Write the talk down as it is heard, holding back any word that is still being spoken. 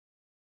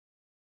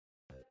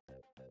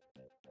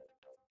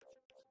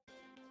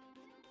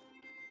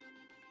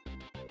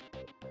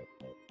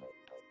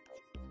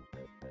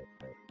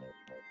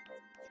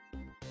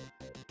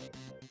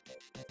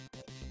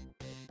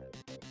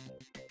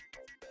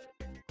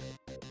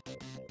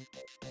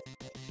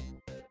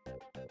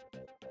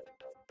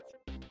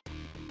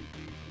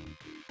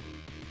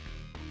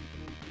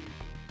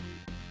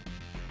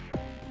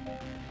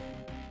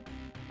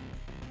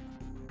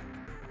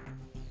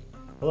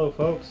Hello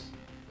folks,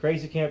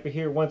 Crazy Camper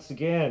here once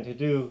again to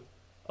do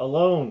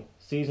Alone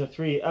Season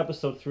 3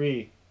 Episode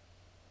 3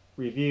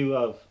 review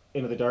of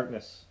Into the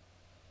Darkness.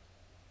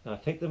 Now I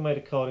think they might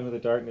have called Into the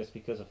Darkness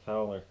because of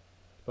Fowler.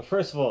 But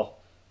first of all,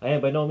 I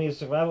am by no means a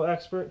survival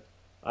expert.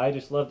 I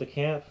just love to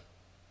camp,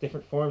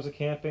 different forms of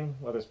camping,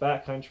 whether it's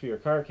backcountry or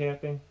car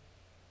camping,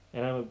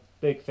 and I'm a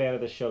big fan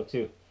of this show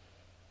too.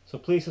 So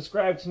please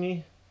subscribe to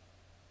me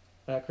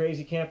at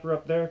Crazy Camper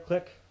up there,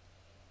 click.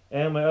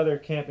 And my other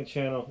camping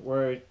channel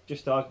where I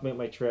just document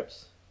my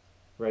trips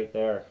right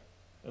there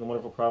in the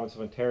wonderful province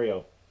of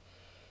Ontario.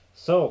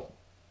 So,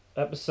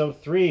 episode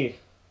 3,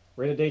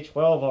 we're into day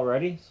 12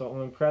 already, so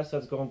I'm impressed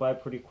that's going by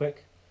pretty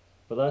quick.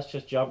 But let's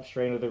just jump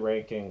straight into the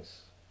rankings.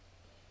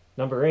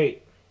 Number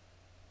 8,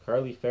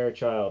 Carly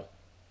Fairchild.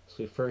 So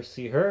we first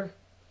see her.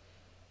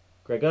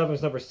 Greg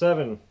Evans, number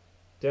 7.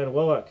 Dan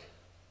Willock,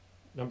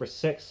 number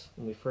 6,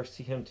 and we first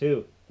see him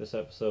too this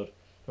episode.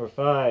 Number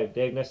 5,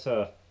 Dave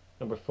Nissa.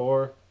 Number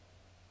 4,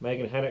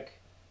 Megan Hennick.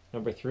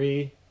 Number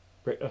 3,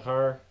 Britt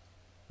Nahar.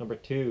 Number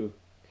 2,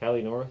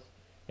 Callie North.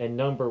 And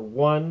number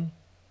 1,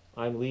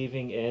 I'm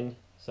leaving in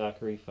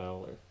Zachary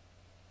Fowler.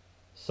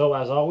 So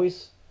as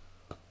always,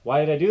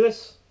 why did I do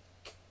this?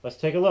 Let's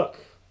take a look.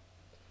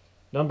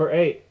 Number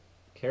 8,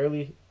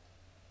 Carly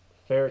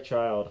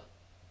Fairchild.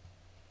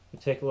 We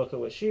take a look at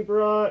what she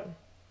brought.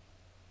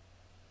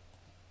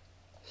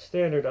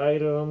 Standard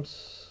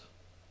items.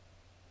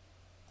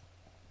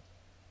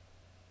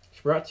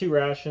 She brought 2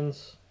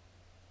 rations.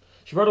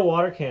 She brought a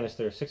water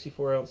canister,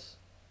 64-ounce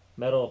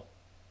metal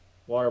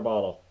water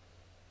bottle.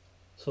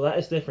 So that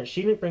is different.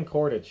 She didn't bring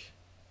cordage.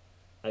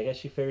 I guess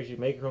she figures you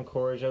make her own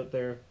cordage out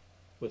there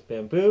with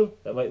bamboo.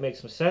 That might make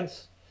some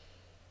sense.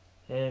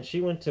 And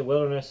she went to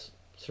wilderness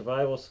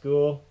survival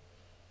school,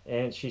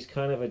 and she's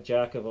kind of a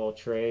jack of all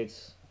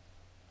trades,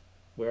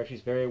 where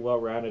she's very well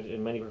rounded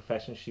in many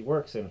professions she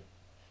works in,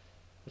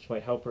 which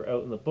might help her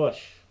out in the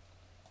bush.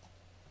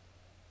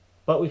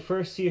 But we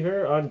first see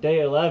her on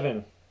day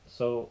 11.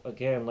 So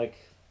again, like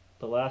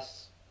the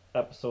last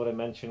episode I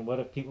mentioned, what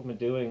have people been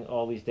doing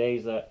all these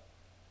days that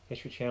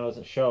History Channel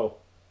doesn't show?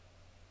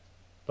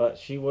 But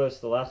she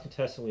was the last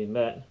contestant we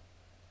met.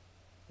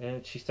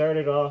 And she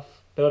started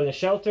off building a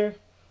shelter.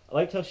 I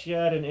liked how she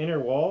had an inner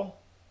wall,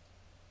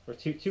 or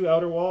two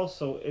outer walls,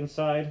 so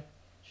inside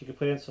she could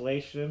put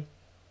insulation in.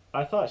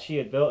 I thought she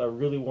had built a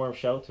really warm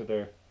shelter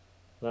there.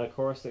 And then of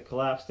course it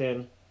collapsed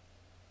in.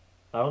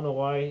 I don't know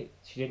why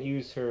she didn't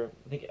use her,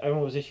 I think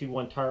everyone was issued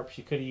one tarp.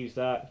 She could have used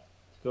that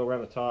to go around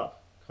the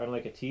top, kind of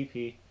like a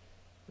teepee.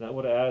 And that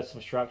would have added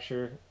some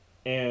structure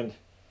and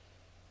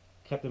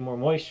kept in more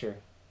moisture.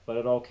 But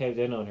it all caved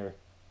in on her.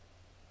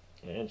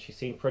 And she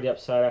seemed pretty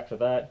upset after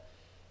that.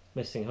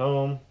 Missing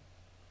home.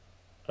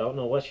 I don't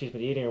know what she's been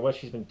eating or what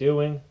she's been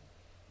doing.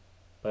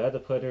 But I had to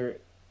put her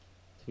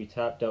to be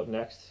tapped out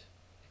next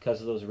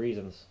because of those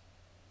reasons.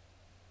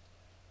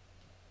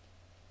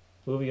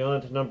 Moving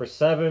on to number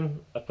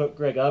 7, I put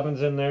Greg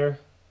Evans in there.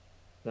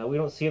 Now we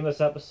don't see him this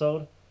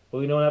episode, but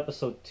we know in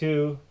episode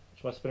 2,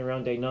 which must have been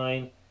around day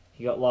 9,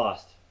 he got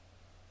lost.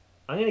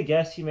 I'm going to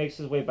guess he makes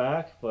his way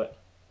back, but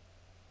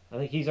I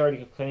think he's already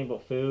complaining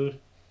about food.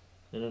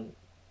 And then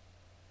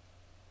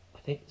I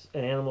think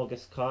an animal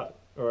gets caught,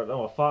 or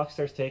no, a fox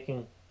starts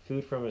taking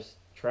food from his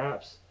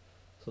traps.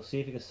 So we'll see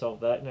if he can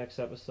solve that next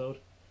episode.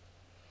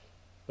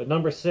 But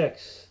number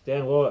 6,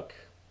 Dan Willock.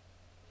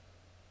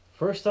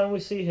 First time we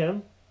see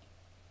him,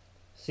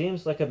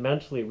 seems like a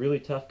mentally really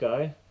tough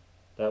guy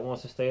that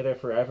wants to stay there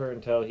forever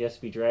until he has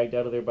to be dragged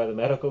out of there by the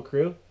medical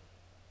crew.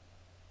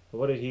 But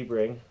what did he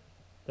bring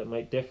that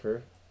might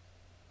differ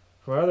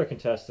from our other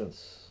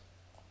contestants?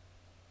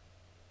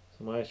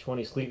 So my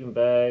 20 sleeping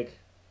bag.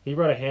 He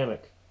brought a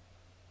hammock.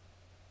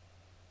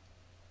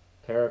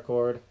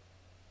 Paracord.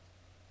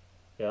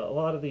 Yeah, a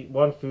lot of the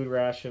one food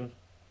ration.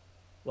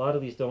 A lot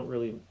of these don't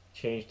really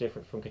change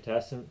different from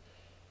contestant.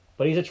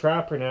 But he's a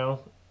trapper now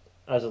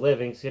as a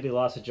living. He said he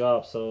lost a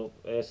job, so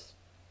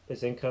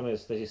his income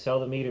is, does he sell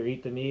the meat or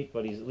eat the meat?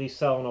 But he's at least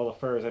selling all the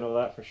furs, I know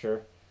that for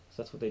sure.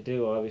 So that's what they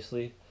do,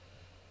 obviously.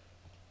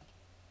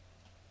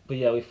 But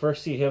yeah, we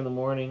first see him the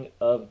morning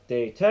of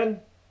day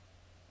 10.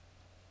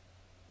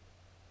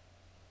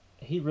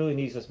 He really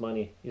needs this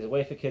money. He's a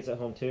wife and kids at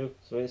home too,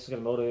 so this is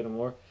going to motivate him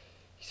more.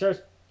 He starts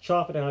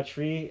chopping down a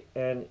tree,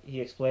 and he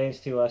explains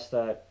to us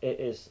that it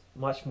is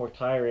much more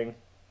tiring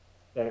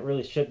than it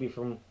really should be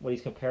from what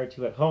he's compared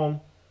to at home,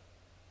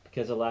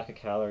 because of lack of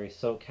calories.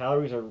 So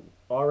calories are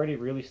already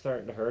really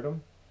starting to hurt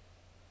him.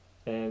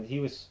 And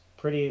he was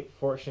pretty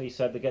fortunate, he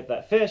said, to get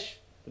that fish,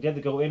 but he had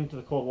to go into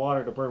the cold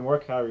water to burn more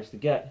calories to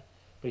get.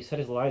 But he said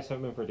his lines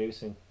haven't been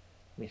producing.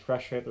 And he's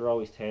frustrated they're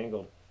always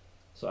tangled.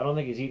 So I don't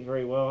think he's eating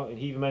very well. And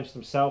he even mentioned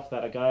himself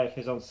that a guy of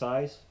his own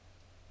size,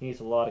 he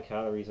needs a lot of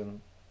calories. And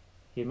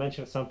he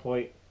mentioned at some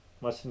point,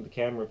 must have been the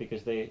camera,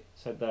 because they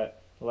said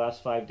that the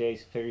last 5 days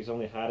he figures he's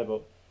only had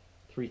about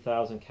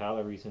 3,000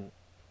 calories.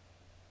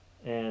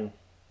 And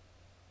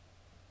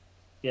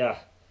yeah,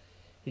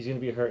 he's going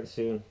to be hurting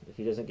soon if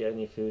he doesn't get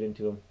any food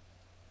into him.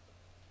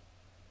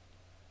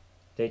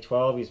 Day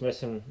 12, he's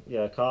missing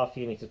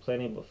coffee, and he's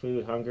complaining about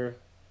food, hunger.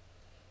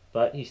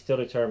 but he's still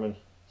determined.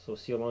 So we'll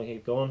see how long he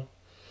keeps going.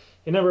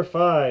 In number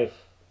 5,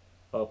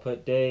 I'll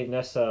put Dave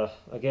Nessa.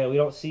 Again, we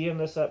don't see him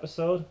this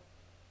episode,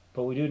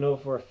 but we do know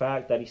for a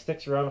fact that he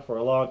sticks around for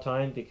a long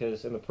time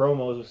because in the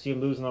promos we see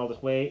him losing all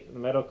this weight. The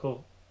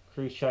medical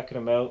crew's checking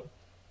him out.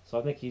 So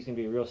I think he's going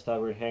to be real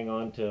stubborn, hang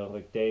on to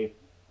like day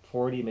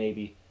 40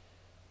 maybe.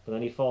 But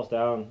then he falls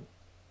down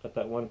at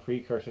that one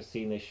precursor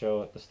scene they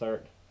show at the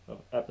start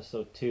of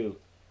episode 2.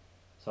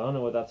 So I don't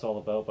know what that's all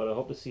about, but I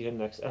hope to see him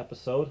next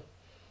episode.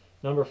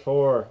 Number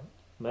 4,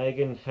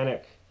 Megan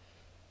Hennick.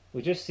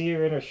 We just see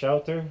her in her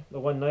shelter the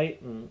one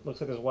night, and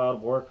looks like there's a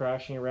wild boar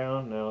crashing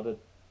around. Now, did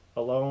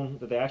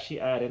they actually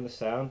add in the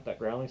sound, that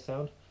growling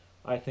sound?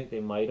 I think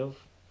they might have.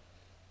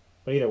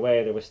 But either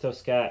way, there was still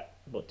scat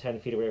about 10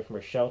 feet away from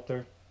her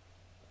shelter.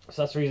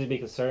 So that's the reason to be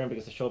concerned,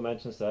 because the show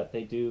mentions that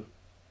they do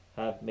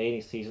have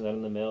mating season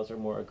and the males are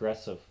more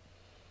aggressive.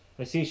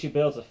 And I see she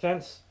builds a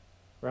fence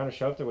around her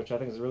shelter, which I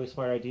think is a really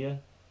smart idea.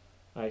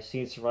 I've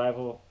seen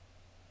survival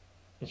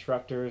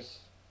instructors,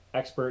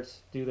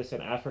 experts do this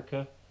in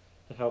Africa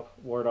to help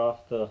ward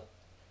off the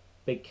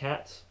big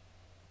cats.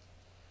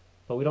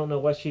 But we don't know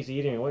what she's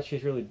eating or what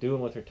she's really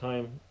doing with her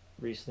time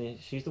recently.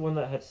 She's the one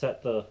that had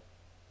set the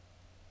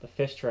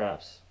fish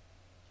traps,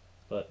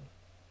 but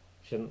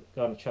she hadn't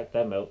gone to check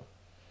them out.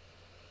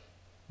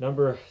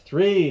 Number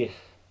 3,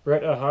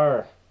 Brett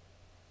Ahar.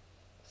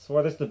 So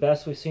far, this is the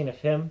best we've seen of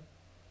him.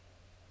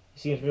 He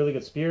seems in really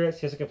good spirits.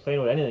 He hasn't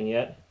complained about anything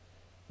yet.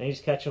 And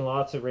he's catching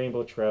lots of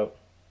rainbow trout.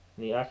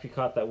 And he actually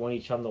caught that one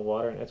each on the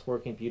water, and it's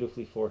working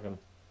beautifully for him.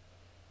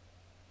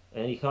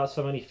 And he caught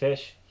so many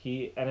fish,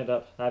 he ended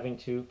up having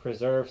to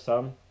preserve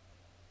some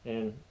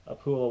in a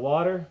pool of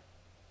water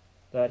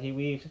that he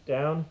weaved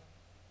down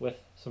with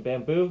some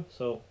bamboo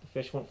so the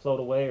fish won't float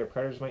away or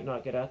predators might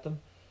not get at them.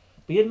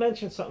 But he had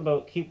mentioned something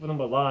about keeping them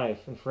alive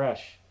and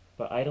fresh,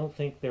 but I don't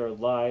think they're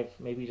alive.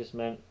 Maybe he just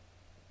meant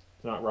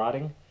not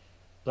rotting.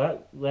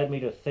 That led me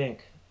to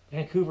think,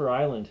 Vancouver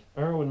Island,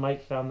 remember when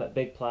Mike found that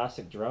big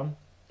plastic drum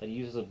that he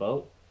uses as a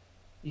boat?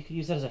 You could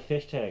use that as a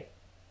fish tank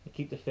and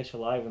keep the fish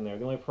alive in there.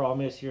 The only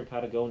problem is here in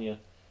Patagonia,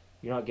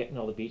 you're not getting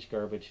all the beach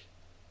garbage.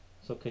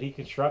 So could he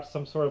construct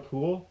some sort of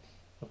pool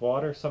of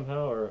water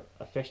somehow, or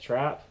a fish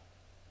trap,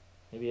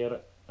 maybe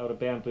out of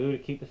bamboo, to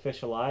keep the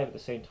fish alive at the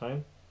same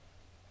time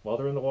while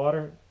they're in the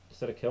water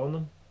instead of killing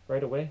them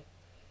right away?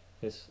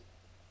 Because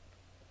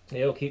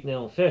they'll keep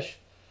nailing fish.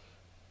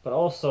 But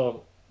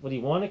also, would he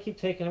want to keep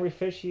taking every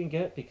fish he can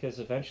get? Because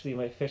eventually he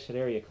might fish that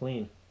area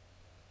clean.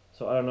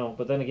 So I don't know.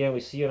 But then again, we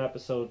see in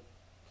episode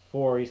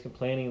 4 he's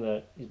complaining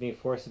that he's being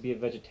forced to be a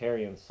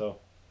vegetarian. So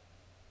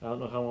I don't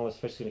know how long this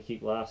fish is going to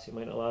keep lasting. It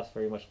might not last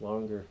very much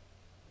longer.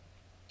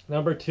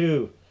 Number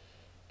 2,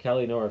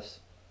 Kelly Norris.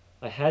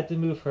 I had to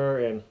move her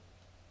in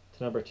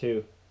to number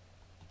 2.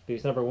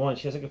 Because number 1,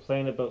 she hasn't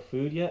complained about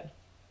food yet.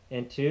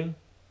 And 2,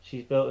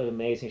 she's built an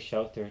amazing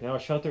shelter. Now her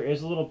shelter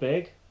is a little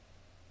big.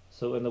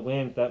 So in the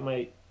wind,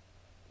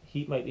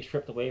 heat might be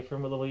stripped away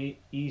from her a little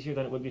easier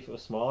than it would be if it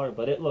was smaller.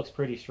 But it looks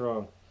pretty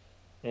strong.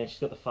 And she's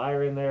got the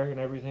fire in there and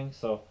everything.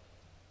 So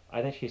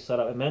I think she's set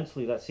up. And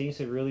mentally, that seems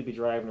to really be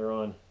driving her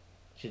on.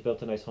 She's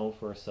built a nice home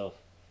for herself.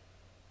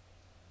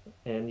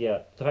 And yeah,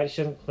 the fact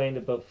she hasn't complained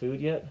about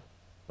food yet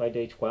by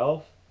day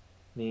 12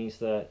 means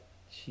that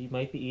she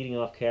might be eating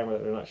off camera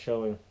that they're not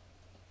showing.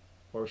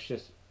 Or she's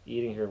just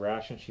eating her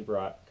ration she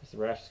brought, because the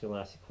ration's going to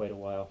last you quite a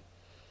while.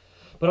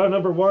 But on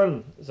number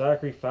 1,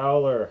 Zachary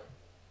Fowler.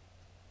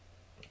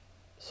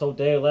 So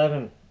day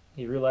 11,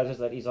 he realizes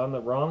that he's on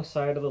the wrong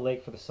side of the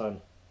lake for the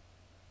sun.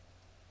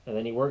 And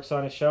then he works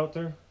on his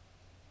shelter,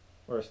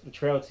 or the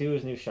trail to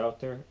his new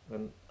shelter.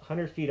 And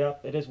 100 feet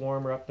up, it is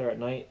warmer up there at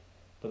night,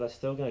 but that's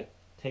still going to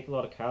take a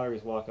lot of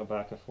calories walking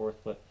back and forth.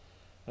 But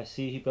I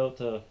see he built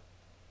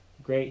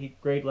he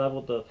grade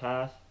leveled the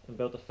path and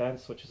built a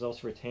fence, which is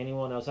also retaining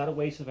wall. Now, is that a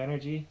waste of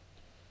energy?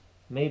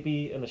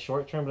 Maybe in the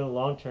short term, but in the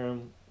long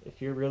term,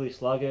 if you're really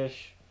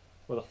sluggish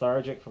or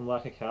lethargic from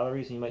lack of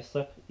calories, and you might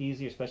slip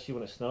easier, especially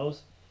when it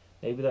snows,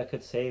 maybe that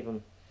could save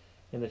him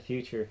in the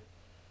future.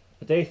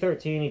 But day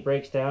 13, he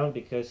breaks down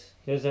because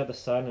he doesn't have the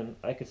sun, and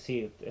I could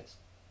see it's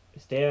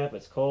damp,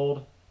 it's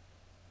cold,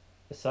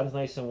 the sun's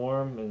nice and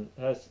warm, and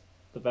has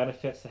the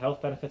benefits, the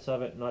health benefits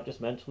of it, not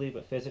just mentally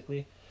but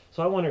physically.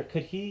 So I wonder,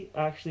 could he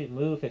actually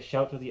move his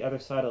shelter to the other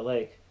side of the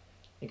lake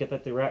and get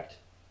that direct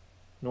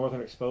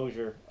northern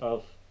exposure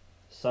of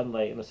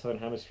sunlight in the southern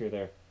hemisphere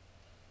there?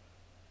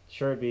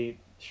 Sure, it'd be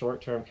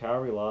short-term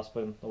calorie loss,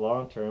 but in the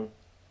long term,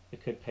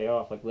 it could pay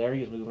off. Like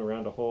Larry is moving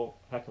around a whole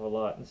heck of a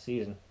lot in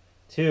season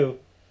 2.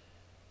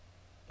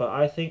 But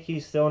I think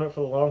he's still in it for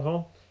the long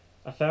haul.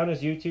 I found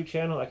his YouTube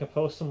channel. I can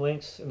post some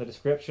links in the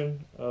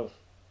description of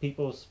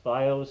people's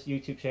bios,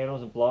 YouTube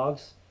channels, and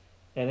blogs.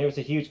 And there was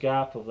a huge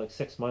gap of like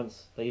 6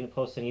 months that he didn't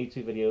post any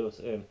YouTube videos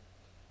in.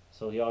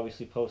 So he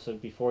obviously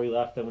posted before he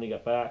left and when he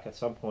got back at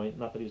some point.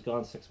 Not that he was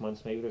gone 6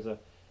 months. Maybe there's a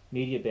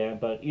media ban.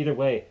 But either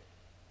way,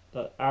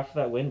 after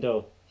that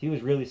window, he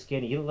was really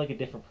skinny. He looked like a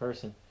different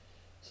person.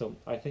 So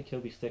I think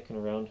he'll be sticking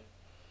around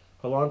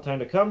for a long time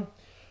to come.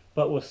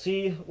 But we'll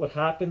see what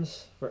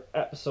happens for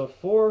episode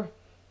 4.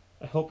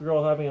 I hope you're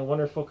all having a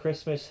wonderful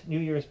Christmas, New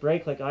Year's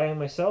break like I am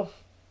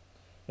myself.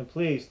 And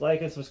please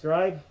like and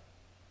subscribe.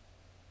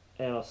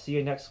 And I'll see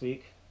you next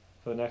week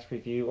for the next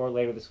review, or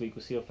later this week.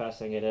 We'll see how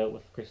fast I get out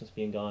with Christmas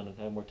being gone and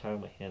have more time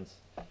on my hands.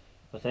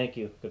 But thank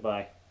you.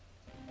 Goodbye.